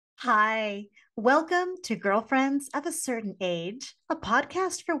Hi, welcome to Girlfriends of a Certain Age, a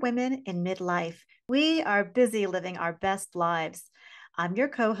podcast for women in midlife. We are busy living our best lives. I'm your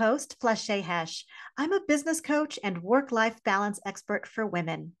co host, Flesché Hesch. I'm a business coach and work life balance expert for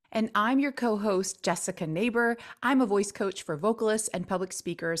women. And I'm your co host, Jessica Neighbor. I'm a voice coach for vocalists and public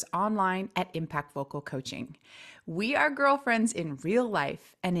speakers online at Impact Vocal Coaching. We are girlfriends in real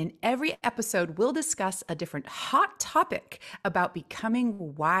life, and in every episode, we'll discuss a different hot topic about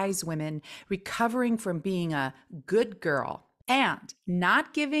becoming wise women, recovering from being a good girl, and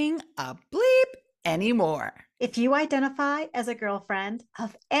not giving a bleep anymore. If you identify as a girlfriend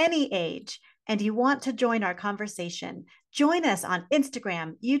of any age and you want to join our conversation, join us on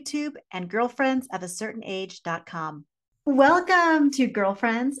Instagram, YouTube, and girlfriendsofAcertainage.com. Welcome to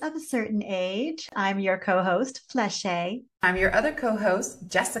Girlfriends of a Certain Age. I'm your co-host, Flesché. I'm your other co host,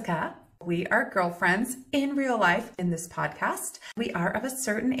 Jessica. We are girlfriends in real life in this podcast. We are of a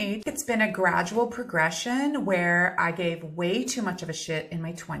certain age. It's been a gradual progression where I gave way too much of a shit in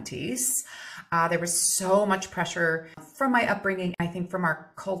my 20s. There was so much pressure from my upbringing, I think from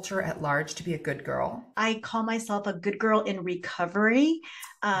our culture at large, to be a good girl. I call myself a good girl in recovery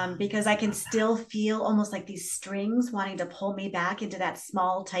because I can still feel almost like these strings wanting to pull me back into that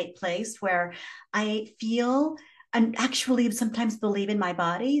small, tight place where I feel and actually sometimes believe in my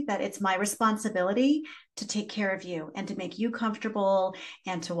body that it's my responsibility to take care of you and to make you comfortable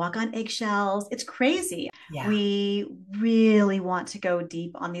and to walk on eggshells. It's crazy. Yeah. We really want to go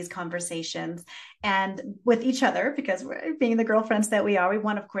deep on these conversations and with each other because we're being the girlfriends that we are. We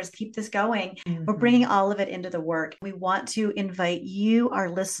want, of course, keep this going. We're bringing all of it into the work. We want to invite you, our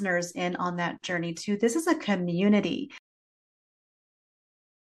listeners, in on that journey too. This is a community.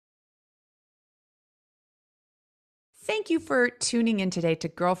 Thank you for tuning in today to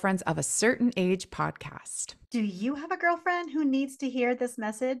Girlfriends of a Certain Age podcast. Do you have a girlfriend who needs to hear this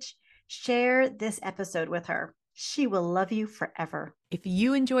message? Share this episode with her. She will love you forever. If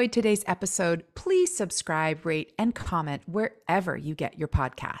you enjoyed today's episode, please subscribe, rate, and comment wherever you get your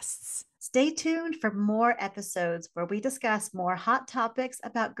podcasts. Stay tuned for more episodes where we discuss more hot topics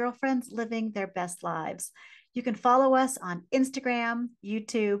about girlfriends living their best lives. You can follow us on Instagram,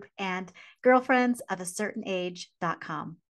 YouTube, and girlfriendsofAcertainage.com.